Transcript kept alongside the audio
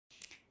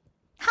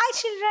Hi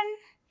children,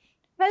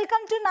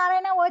 welcome to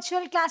Narayana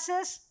Virtual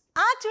Classes.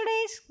 Our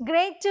today's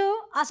grade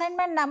 2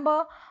 assignment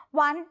number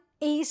 1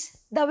 is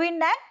the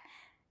wind and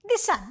the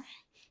sun.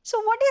 So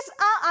what is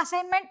our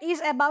assignment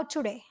is about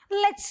today?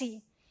 Let's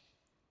see.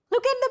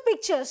 Look at the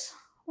pictures.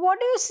 What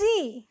do you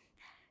see?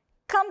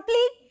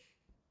 Complete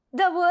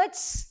the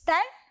words,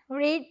 then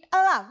read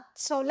aloud.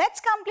 So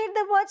let's complete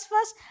the words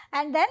first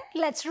and then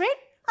let's read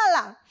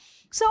aloud.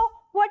 So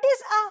what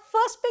is our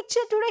first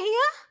picture today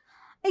here?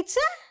 It's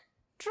a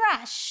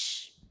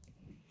trash.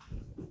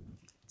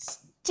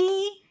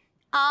 T-R-A-S-H.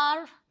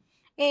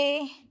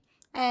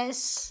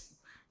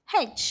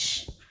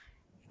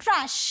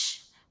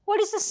 Trash. What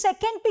is the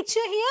second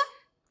picture here?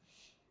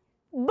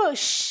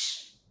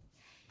 Bush.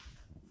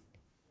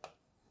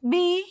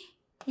 B-U-S-H.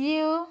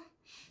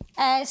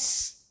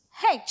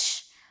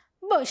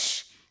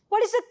 Bush.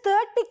 What is the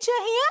third picture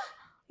here?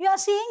 You are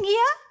seeing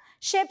here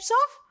shapes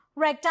of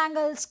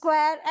rectangle,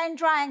 square and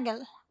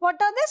triangle.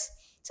 What are this?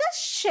 It's a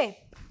shape.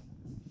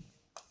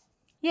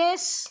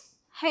 S-H-A-P-E.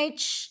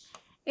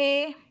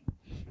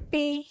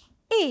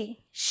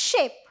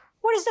 Shape.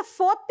 What is the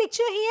fourth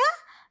picture here?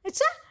 It's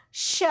a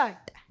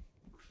shirt.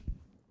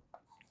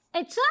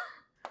 It's a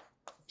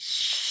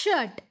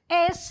shirt.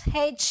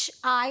 S-H-I-R-T.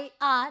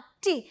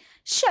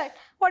 Shirt.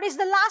 What is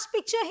the last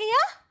picture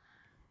here?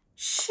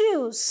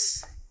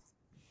 Shoes.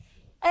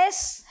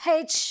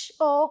 S-H-O-E-S.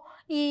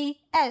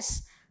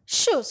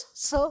 Shoes.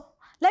 So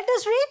let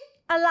us read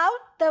aloud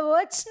the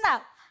words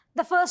now.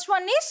 The first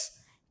one is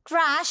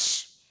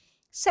trash.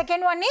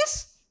 Second one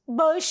is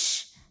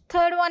bush.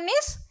 Third one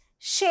is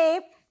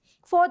shape.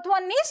 Fourth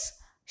one is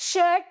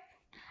shirt.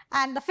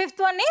 And the fifth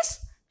one is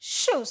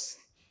shoes.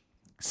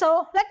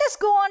 So let us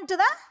go on to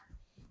the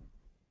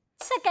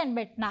second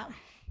bit now.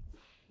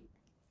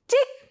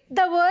 Tick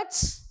the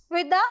words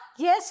with the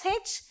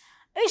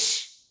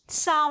S-H-ish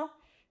sound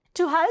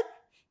to help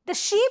the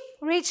sheep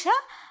reach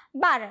her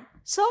barn.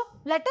 So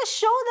let us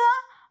show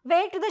the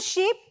way to the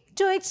sheep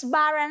to its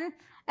barn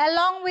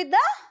along with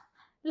the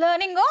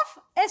learning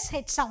of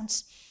S-H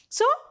sounds.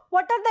 So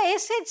what are the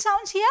S-H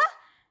sounds here?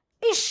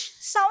 Ish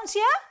sounds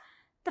here.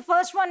 The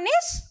first one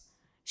is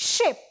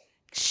sheep.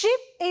 Sheep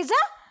is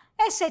a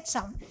S-H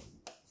sound.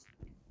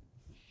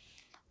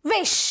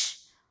 Wish.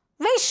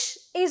 Wish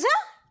is a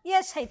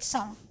S-H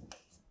sound.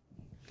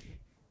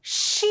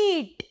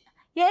 Sheet.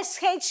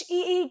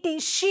 S-H-E-E-T.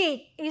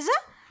 Sheet is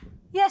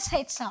a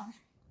S-H sound.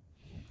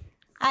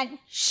 And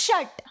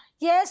shirt.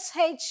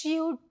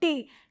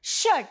 S-H-U-T.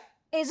 Shirt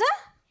is a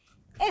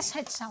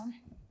S-H sound.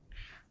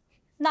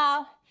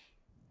 Now,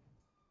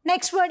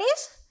 next word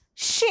is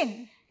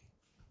shin.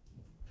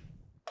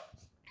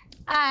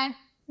 And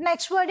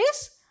next word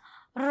is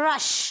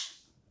rush.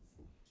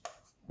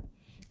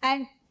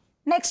 And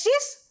next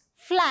is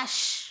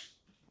flash.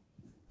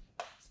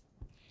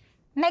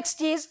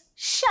 Next is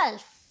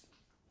shelf.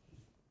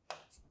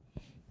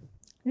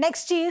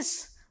 Next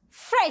is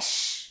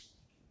fresh.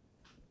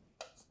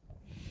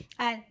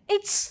 And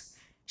it's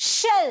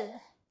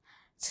shell.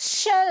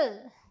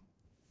 Shell.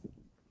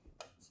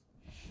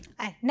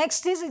 And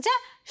next is it's a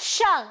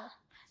shell.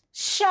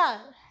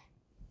 Shell.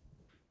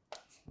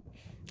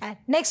 And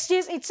next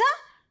is it's a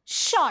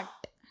short.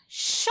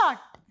 Short.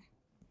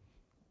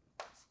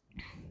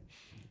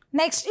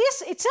 Next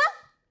is it's a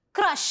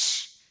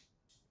crush.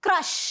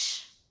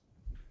 Crush.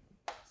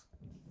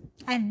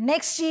 And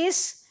next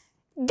is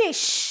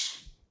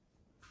dish.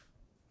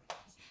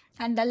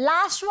 And the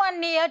last one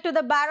near to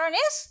the barn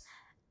is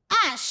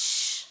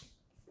ash.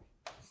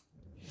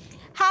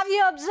 Have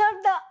you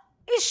observed the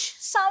ish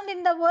sound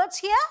in the words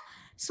here?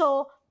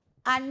 So,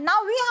 and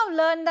now we have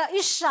learned the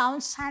ish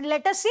sounds and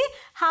let us see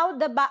how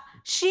the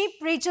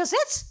sheep reaches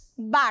its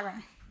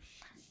barn.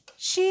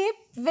 Sheep,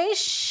 wish,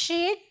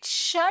 sheet,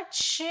 shirt,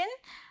 shin,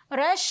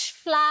 rush,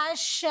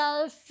 flash,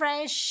 shell,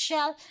 fresh,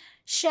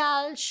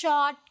 shell,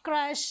 short,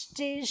 crush,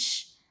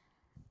 dish,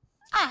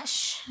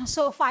 ash.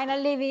 So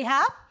finally we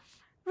have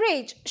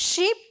reach.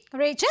 Sheep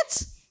reach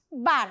its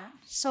barn.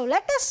 So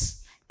let us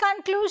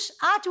conclude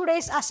our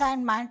today's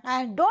assignment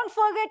and don't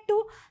forget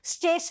to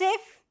stay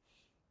safe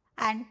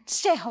and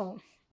stay home.